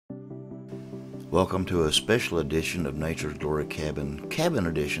Welcome to a special edition of Nature's Glory Cabin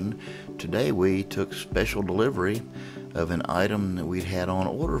Edition. Today we took special delivery of an item that we'd had on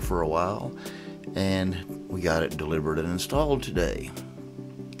order for a while, and we got it delivered and installed today.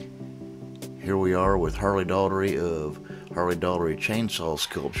 Here we are with Harley Daugherty of Harley Daugherty Chainsaw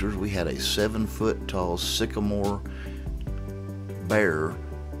Sculptures. We had a 7-foot tall sycamore bear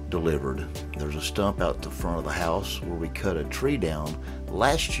delivered. There's a stump out the front of the house where we cut a tree down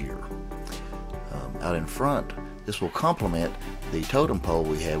last year. Out in front, this will complement the totem pole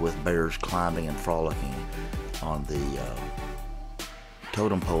we had with bears climbing and frolicking on the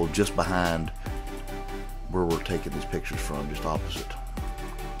totem pole just behind where we're taking these pictures from, just opposite.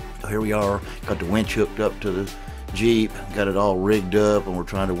 So here we are, got the winch hooked up to the Jeep, got it all rigged up, and we're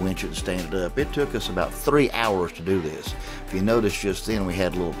trying to winch it and stand it up. It took us about 3 hours to do this. If you notice, just then we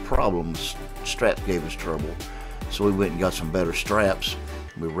had a little problems. Straps gave us trouble, so we went and got some better straps.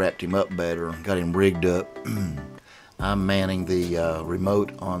 We wrapped him up better, got him rigged up. I'm manning the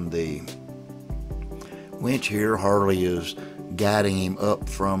remote on the winch here. Harley is guiding him up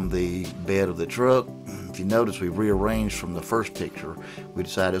from the bed of the truck. If you notice, we rearranged from the first picture. We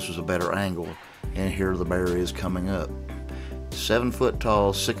decided this was a better angle, and here the bear is coming up. 7-foot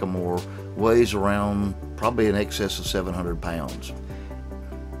tall sycamore, weighs around probably in excess of 700 pounds.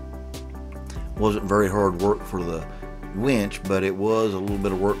 Wasn't very hard work for the winch, but it was a little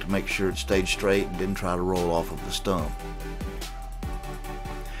bit of work to make sure it stayed straight and didn't try to roll off of the stump.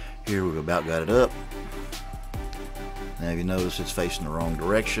 Here we've about got it up. Now if you notice, it's facing the wrong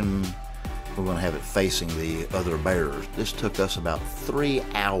direction. We're going to have it facing the other bears. This took us about 3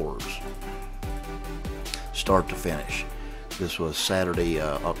 hours start to finish. This was Saturday,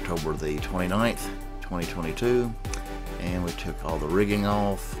 October the 29th, 2022, and we took all the rigging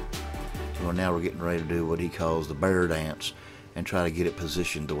off. Well, now we're getting ready to do what he calls the bear dance and try to get it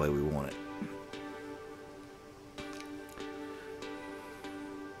positioned the way we want it.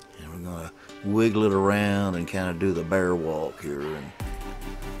 And we're going to wiggle it around and kind of do the bear walk here. And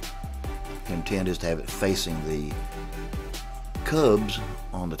the intent is to have it facing the cubs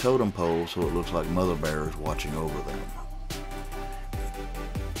on the totem pole so it looks like Mother Bear is watching over them.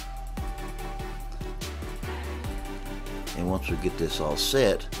 And once we get this all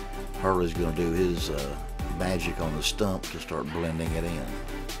set, Harley's going to do his magic on the stump to start blending it in.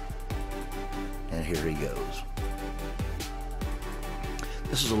 And here he goes.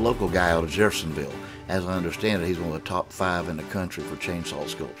 This is a local guy out of Jeffersonville. As I understand it, he's one of the top 5 in the country for chainsaw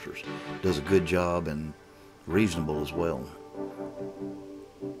sculptures. Does a good job and reasonable as well.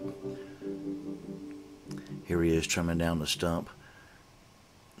 Here he is trimming down the stump.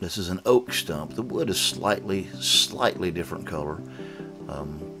 This is an oak stump. The wood is slightly different color.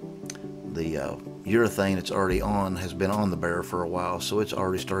 The urethane it's already on has been on the bear for a while, so it's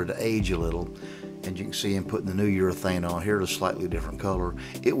already started to age a little. And you can see him putting the new urethane on. Here, a slightly different color.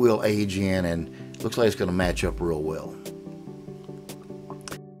 It will age in, and looks like it's going to match up real well.